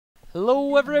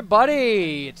Hello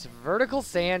everybody, it's Vertical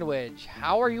Sandwich.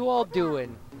 How are you all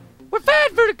doing? We're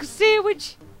fine, Vertical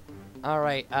Sandwich!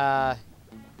 Alright, yeah,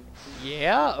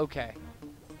 okay.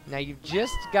 Now you've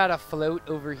just gotta float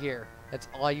over here. That's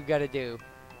all you gotta do.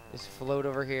 Is float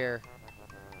over here.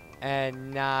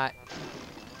 And not...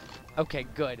 Okay,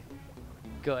 good.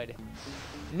 Good.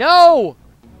 No!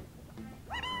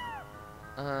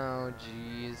 Oh,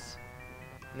 jeez.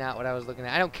 Not what I was looking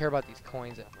at. I don't care about these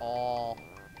coins at all.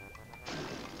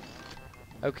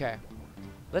 Okay.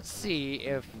 Let's see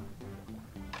if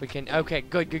we can... Okay,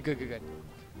 good.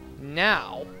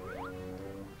 Now...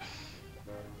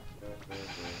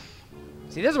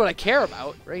 See, this is what I care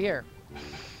about, right here.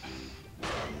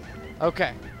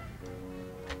 Okay.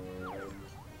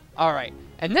 Alright.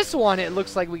 And this one, it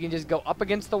looks like we can just go up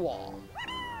against the wall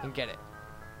and get it.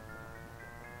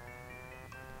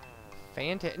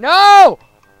 Fantastic. No!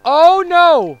 Oh,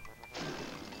 no!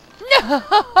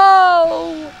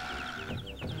 No!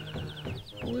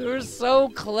 We were so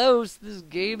close. This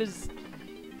game is...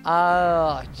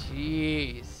 Oh,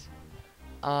 jeez.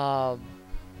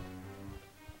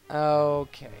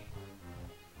 Okay.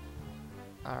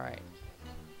 Alright.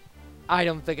 I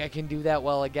don't think I can do that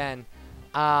well again.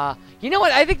 You know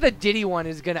what? I think the Diddy one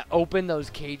is gonna open those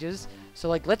cages. So,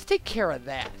 like, let's take care of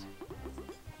that.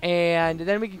 And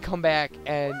then we can come back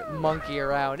and monkey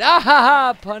around. Ah ha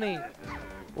ha! Punny!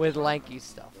 With lanky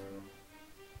stuff.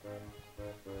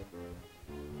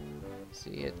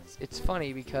 See, it's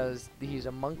funny because he's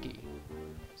a monkey.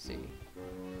 See.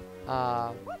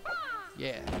 Yeah.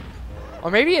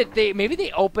 Or maybe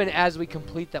they open as we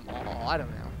complete them all. I don't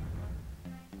know.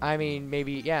 I mean,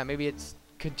 maybe it's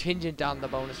contingent on the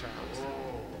bonus rounds.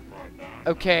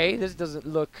 Okay, this doesn't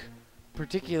look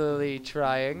particularly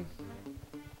trying.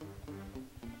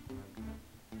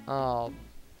 I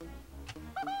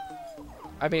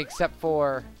mean, except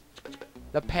for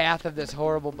the path of this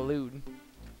horrible balloon.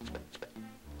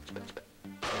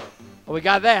 Well, we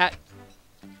got that.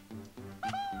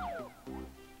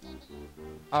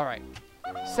 Alright.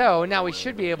 So, now we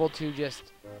should be able to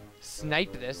just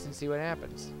snipe this and see what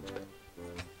happens.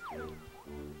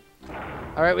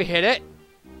 Alright, we hit it.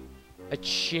 A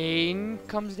chain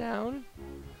comes down.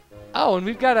 Oh, and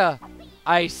we've got a...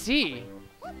 I see.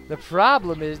 The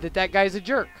problem is that guy's a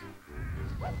jerk.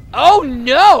 Oh,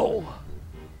 no!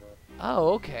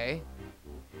 Oh, okay.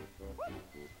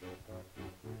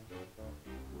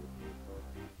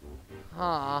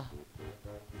 Huh.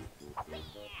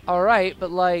 Alright,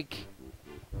 but like...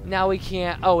 Now we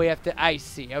can't... Oh, we have to... I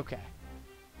see, okay.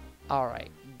 Alright,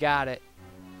 got it.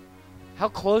 How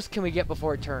close can we get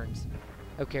before it turns?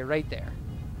 Okay, right there.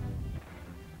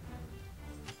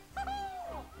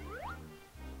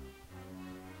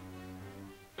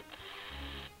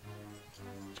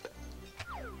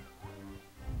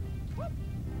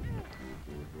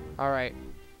 Alright.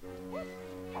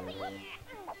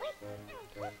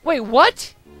 Wait,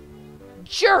 what?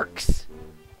 Jerks!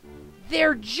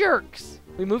 They're jerks!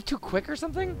 We moved too quick or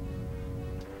something?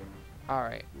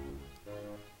 Alright.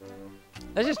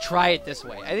 Let's just try it this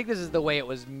way. I think this is the way it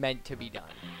was meant to be done.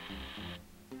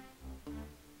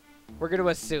 We're going to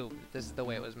assume that this is the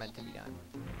way it was meant to be done.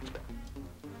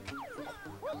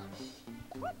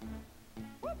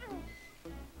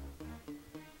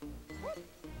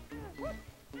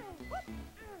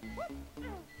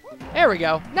 There we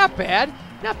go. Not bad.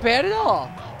 Not bad at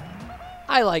all.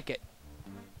 I like it.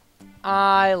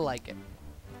 I like it.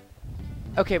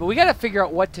 Okay, but we gotta figure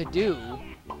out what to do.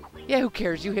 Yeah, who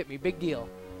cares? You hit me. Big deal.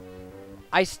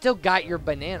 I still got your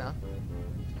banana.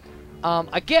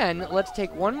 Again, let's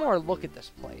take one more look at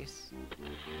this place.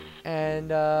 And,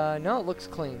 no, it looks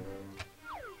clean.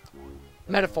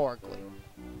 Metaphorically.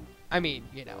 I mean,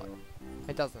 you know,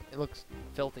 it doesn't. It looks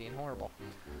filthy and horrible.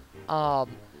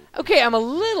 Okay, I'm a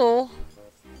little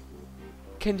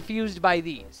confused by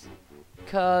these.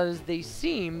 Because they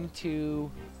seem to...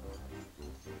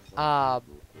 I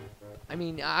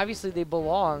mean, obviously they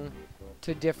belong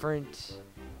to different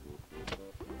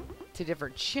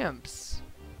chimps.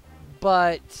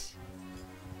 But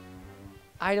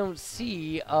I don't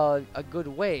see a good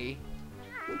way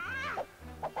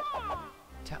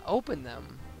to open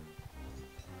them.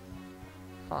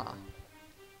 Huh.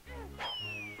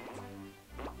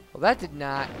 Well, that did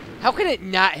not... How can it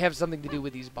not have something to do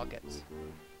with these buckets?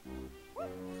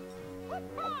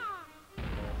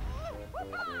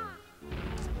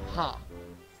 Huh.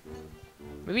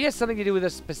 Maybe it has something to do with a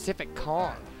specific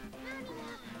Kong.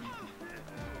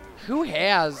 Who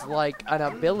has, like, an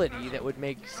ability that would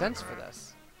make sense for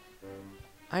this?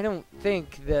 I don't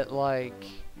think that, like...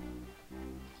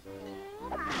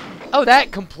 Oh,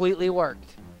 that completely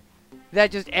worked.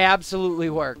 That just absolutely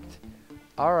worked.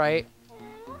 All right.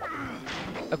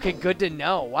 Okay, good to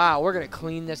know. Wow, we're going to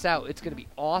clean this out. It's going to be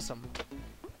awesome.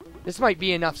 This might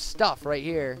be enough stuff right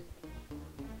here.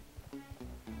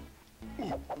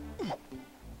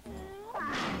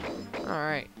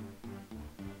 Alright.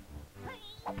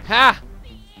 Ha!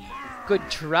 Good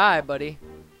try, buddy.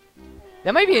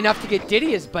 That might be enough to get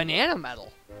Diddy his banana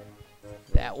medal.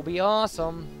 That will be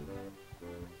awesome.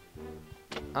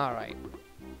 Alright.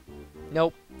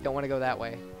 Nope. Don't want to go that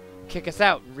way. Kick us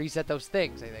out and reset those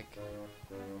things, I think.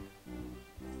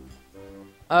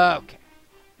 Okay.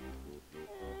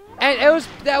 And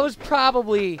that was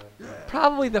probably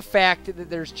the fact that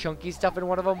there's chunky stuff in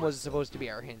one of them was supposed to be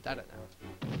our hint. I don't know.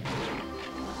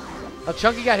 Oh,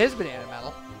 Chunky got his banana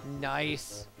medal.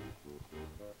 Nice.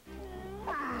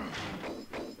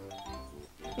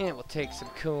 And we'll take some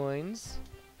coins.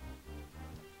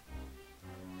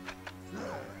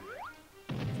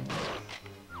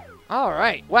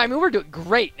 Alright. Well, I mean, we're doing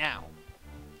great now.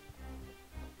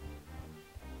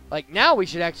 Like, now we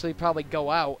should actually probably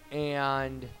go out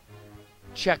and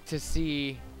check to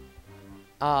see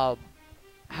how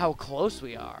close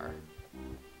we are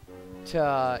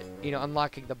to, you know,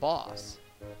 unlocking the boss.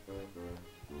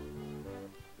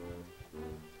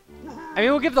 I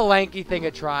mean, we'll give the lanky thing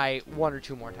a try 1 or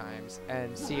 2 more times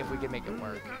and see if we can make it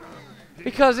work.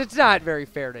 Because it's not very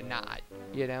fair to not,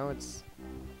 you know, it's...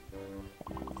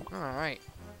 Alright.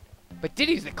 But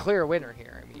Diddy's the clear winner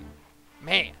here, I mean,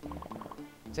 man.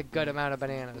 It's a good amount of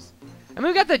bananas. I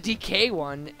mean, we got the DK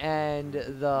one and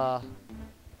the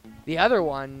other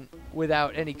one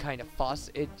without any kind of fuss.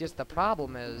 It just, the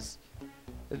problem is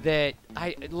that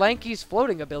Lanky's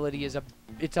floating ability is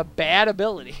it's a bad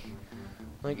ability.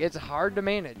 Like, it's hard to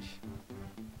manage.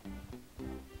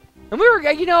 And we were,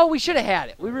 you know, we should have had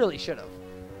it. We really should have.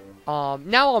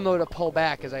 Now I'll know to pull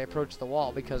back as I approach the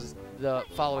wall because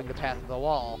following the path of the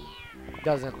wall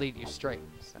doesn't lead you straight.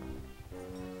 So.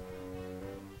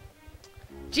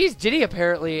 Geez, Diddy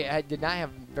apparently did not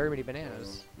have very many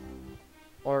bananas.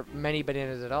 Or many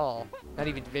bananas at all. Not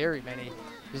even very many.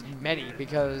 Just many,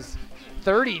 because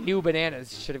 30 new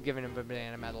bananas should have given him a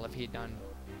banana medal if he had done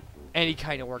any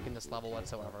kind of work in this level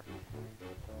whatsoever.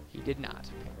 He did not,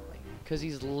 apparently. Because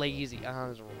he's lazy.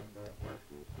 There's a wrong door.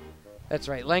 That's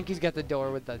right. Lanky's got the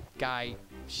door with the guy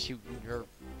shooting or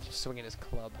swinging his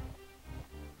club.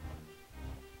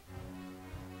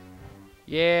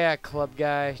 Yeah, club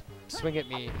guy. Swing at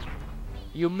me.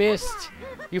 You missed.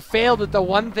 You failed at the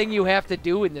one thing you have to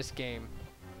do in this game.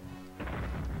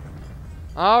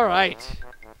 Alright.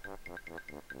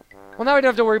 Well, now we don't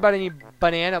have to worry about any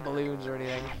banana balloons or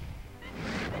anything.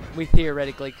 We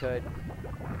theoretically could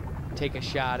take a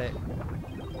shot at...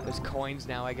 There's coins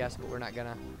now, I guess, but we're not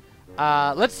gonna.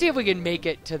 Let's see if we can make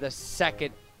it to the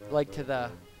second... Like, to the...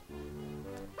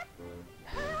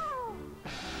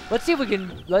 Let's see if we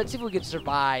can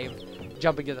survive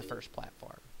jumping to the first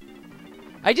platform.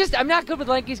 I'm not good with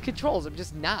Lanky's controls. I'm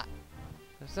just not.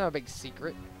 That's not a big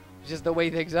secret. It's just the way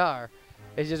things are.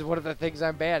 It's just one of the things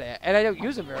I'm bad at. And I don't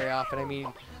use them very often. I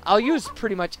mean, I'll use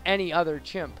pretty much any other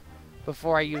chimp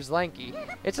before I use Lanky.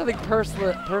 It's something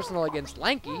personal against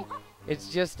Lanky. It's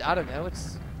just, I don't know,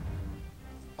 it's...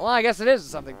 Well, I guess it is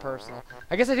something personal.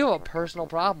 I guess I do have a personal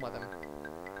problem with him.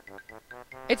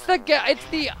 It's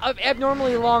the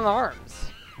abnormally long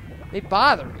arms. They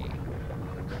bother me.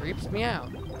 It creeps me out.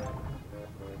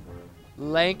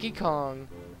 Lanky Kong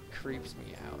creeps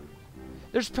me out.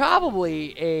 There's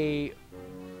probably a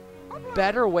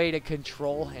better way to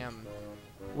control him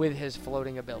with his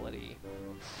floating ability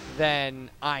than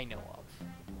I know of.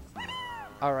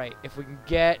 Alright, if we can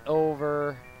get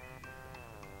over...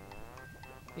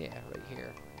 Yeah, right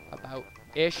here.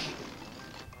 About-ish.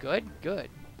 Good, good.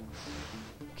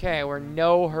 Okay, we're in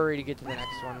no hurry to get to the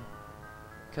next one.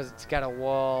 Because it's got a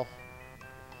wall.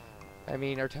 I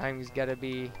mean, our timing's got to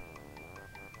be...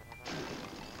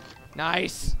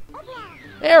 Nice!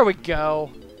 There we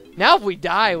go! Now if we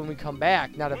die when we come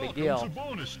back, not a big deal.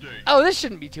 Oh, this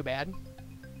shouldn't be too bad.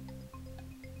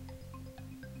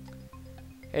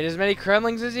 Hit as many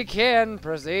Kremlings as you can.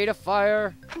 Press A to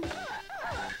fire.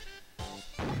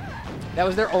 That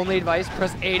was their only advice.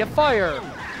 Press A to fire.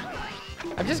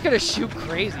 I'm just gonna shoot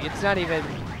crazy. It's not even...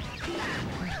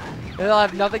 It'll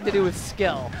have nothing to do with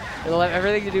skill. It'll have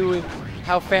everything to do with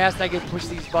how fast I can push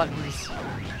these buttons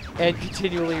and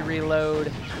continually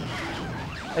reload.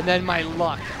 And then my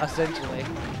luck, essentially.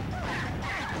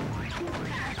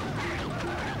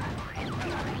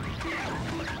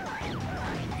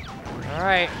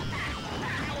 Alright.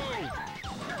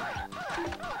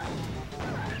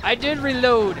 I did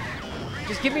reload.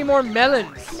 Just give me more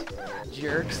melons,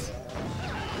 jerks.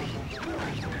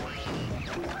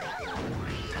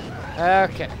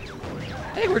 Okay.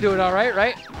 I think we're doing all right,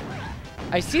 right?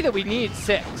 I see that we need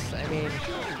 6. I mean,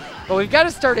 but we've got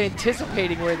to start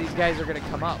anticipating where these guys are going to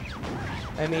come up.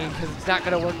 I mean, because it's not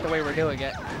going to work the way we're doing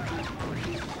it.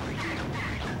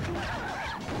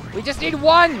 We just need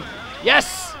 1.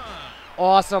 Yes.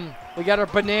 Awesome. We got our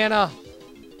banana.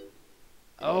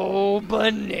 Oh,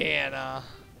 banana.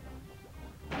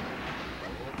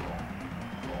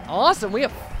 Awesome. We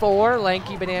have 4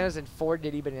 lanky bananas and 4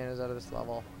 Diddy bananas out of this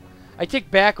level. I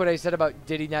take back what I said about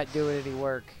Diddy not doing any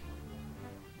work.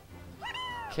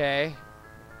 Okay.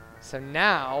 So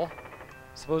now,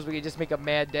 suppose we could just make a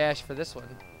mad dash for this one.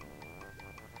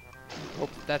 Hope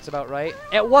that's about right.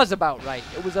 It was about right.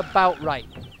 It was about right.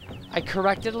 I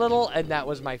corrected a little, and that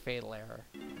was my fatal error.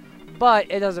 But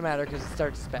it doesn't matter because it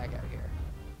starts us back out here.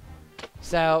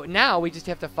 So now we just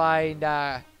have to find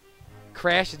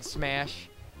Crash and Smash,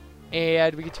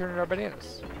 and we can turn in our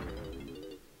bananas.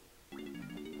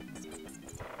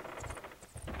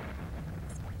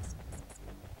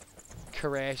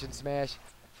 Crash and Smash.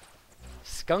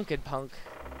 Skunk and Punk.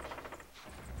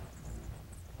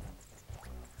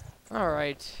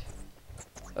 Alright.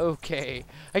 Okay.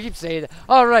 I keep saying that.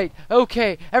 Alright.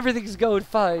 Okay. Everything's going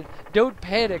fine. Don't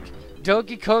panic.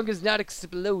 Donkey Kong is not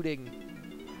exploding.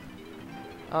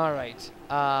 Alright.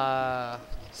 I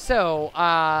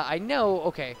know.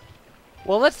 Okay.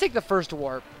 Well, let's take the first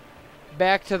warp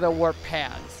back to the warp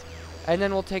paths. And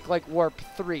then we'll take, like, warp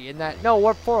 3. And that. No,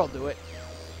 warp 4 will do it.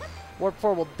 Warp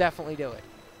 4 will definitely do it.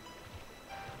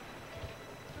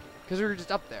 Because we were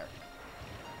just up there.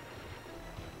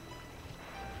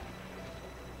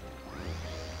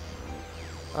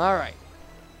 Alright.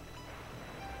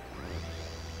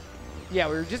 Yeah,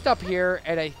 we were just up here,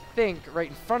 and I think right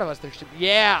in front of us there should be...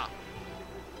 Yeah!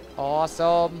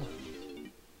 Awesome.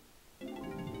 And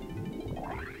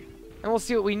we'll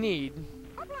see what we need.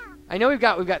 I know we've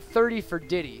got 30 for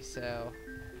Diddy, so...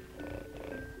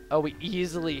 Oh, we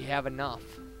easily have enough.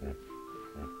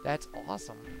 That's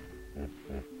awesome.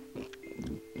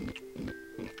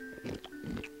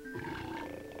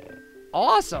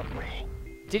 Awesome!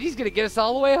 Diddy's gonna get us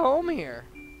all the way home here.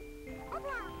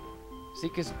 See,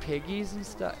 because piggies and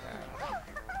stuff.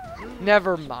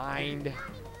 Never mind.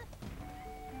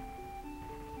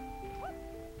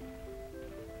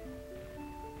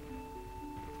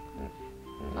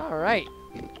 Alright.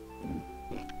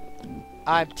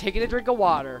 I'm taking a drink of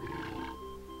water.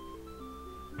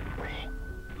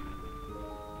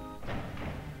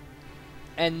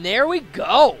 And there we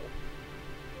go.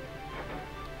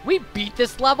 We beat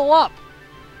this level up.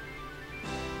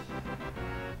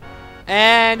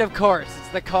 And of course, it's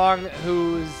the Kong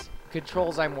whose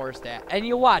controls I'm worst at. And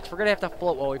you watch, we're gonna have to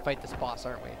float while we fight this boss,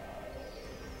 aren't we?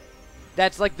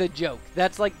 That's like the joke.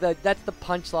 That's the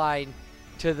punchline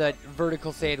to the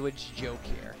vertical sandwich joke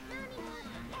here.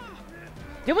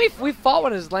 Didn't we fought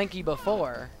one as lanky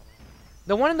before?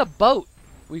 The one in the boat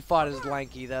we fought as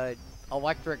lanky, the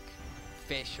electric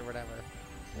fish or whatever.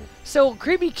 So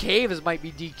Creepy Caves might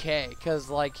be DK because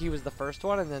like he was the first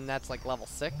one, and then that's like level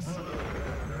 6.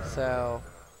 So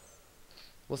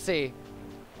we'll see.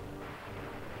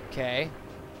 Okay.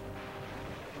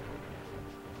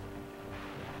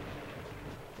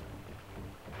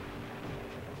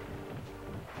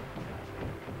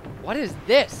 What is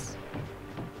this?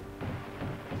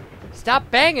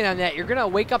 Stop banging on that. You're gonna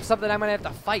wake up something I'm gonna have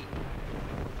to fight.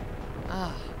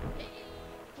 Ah.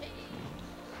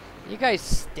 You guys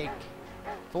stink.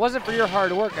 If it wasn't for your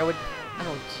hard work, I would...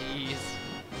 Oh, jeez.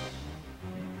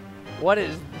 What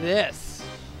is this?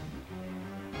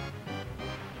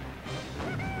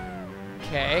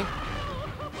 Okay.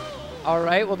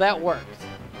 Alright, well that worked.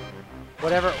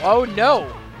 Whatever. Oh, no!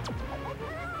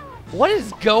 What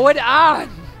is going on?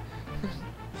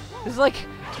 This is like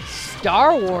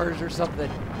Star Wars or something.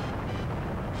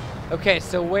 Okay,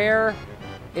 so where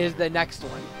is the next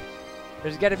one?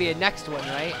 There's got to be a next one,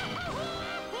 right?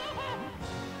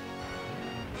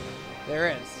 There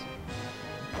is.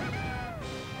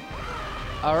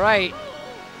 Alright.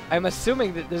 I'm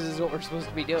assuming that this is what we're supposed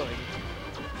to be doing.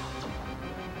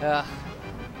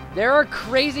 There are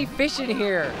crazy fish in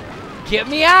here. Get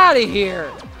me out of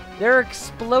here. There are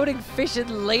exploding fish and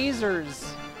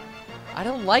lasers. I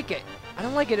don't like it. I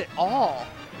don't like it at all.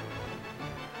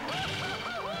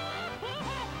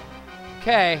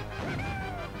 Okay.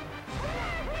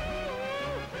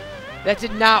 That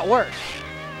did not work.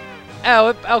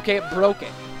 Oh, okay, it broke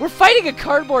it. We're fighting a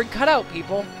cardboard cutout,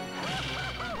 people.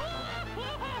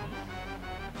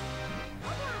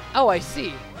 Oh, I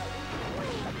see.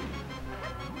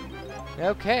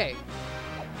 Okay.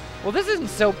 Well, this isn't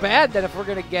so bad then if we're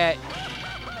gonna get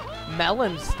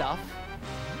melon stuff.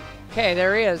 Okay,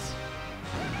 there he is.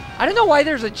 I don't know why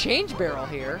there's a change barrel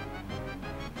here.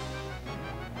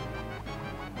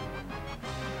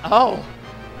 Oh.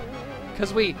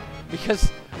 Because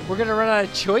we're gonna run out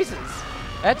of choices.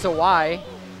 That's a why.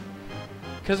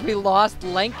 Because we lost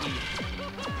Lanky.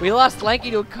 We lost Lanky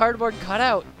to a cardboard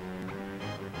cutout.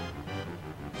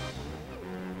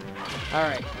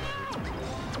 Alright.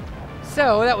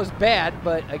 So, that was bad,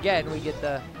 but again, we get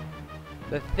the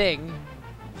thing.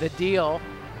 The deal.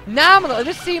 Nominal!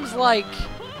 This seems like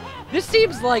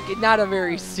not a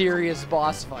very serious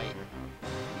boss fight.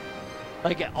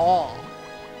 Like, at all.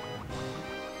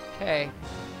 Okay.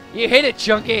 You hit it,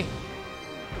 Chunky!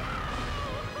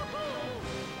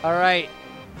 Alright.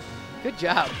 Good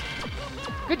job.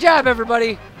 Good job,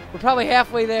 everybody! We're probably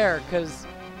halfway there, because,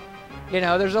 you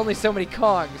know, there's only so many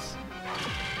Kongs.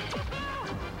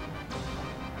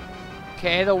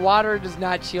 Okay, the water does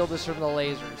not shield us from the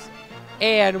lasers.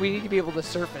 And we need to be able to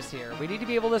surface here. We need to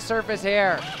be able to surface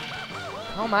here.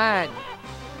 Come on.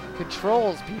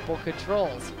 Controls, people,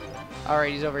 controls.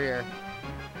 Alright, he's over here.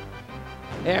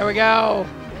 There we go.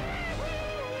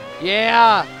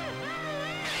 Yeah.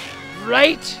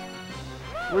 Right.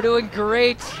 We're doing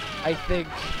great, I think.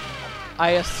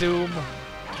 I assume.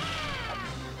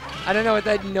 I don't know what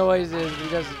that noise is, but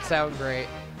it doesn't sound great.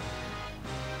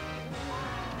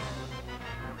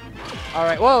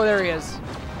 Alright, whoa, there he is.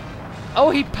 Oh,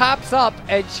 he pops up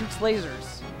and shoots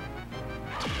lasers.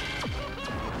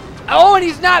 Oh, and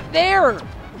he's not there!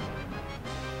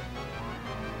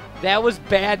 That was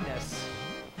badness.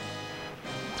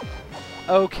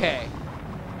 Okay.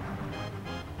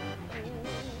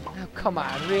 Oh, come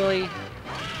on, really?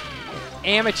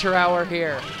 Amateur hour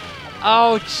here.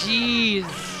 Oh, jeez.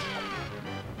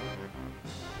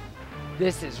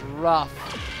 This is rough.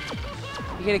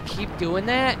 You gonna keep doing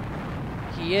that?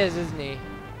 He is, isn't he?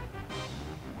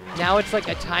 Now it's like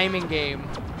a timing game.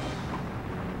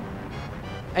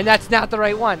 And that's not the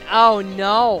right one. Oh,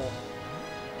 no.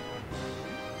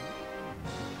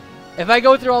 If I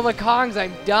go through all the Kongs,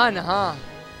 I'm done, huh?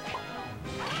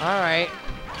 Alright.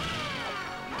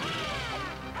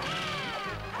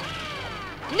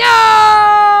 No!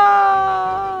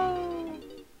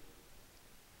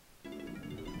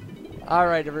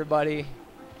 Alright, everybody.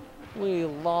 We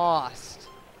lost.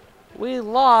 We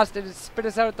lost, and it spit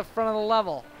us out at the front of the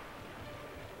level.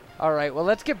 Alright, well,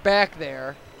 let's get back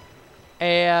there.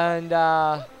 And,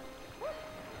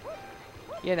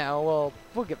 you know,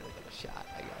 we'll give it a shot,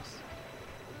 I guess.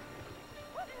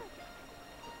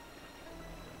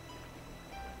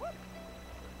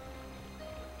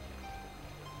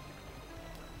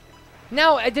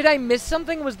 Now, did I miss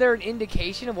something? Was there an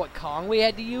indication of what Kong we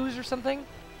had to use or something?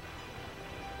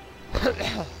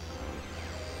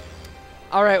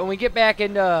 Alright, when we get back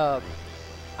into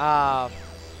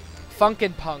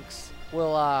Funkin' Punks,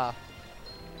 we'll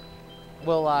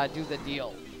do the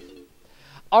deal.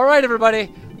 Alright,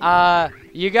 everybody.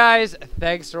 You guys,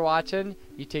 thanks for watching.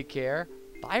 You take care.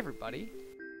 Bye, everybody.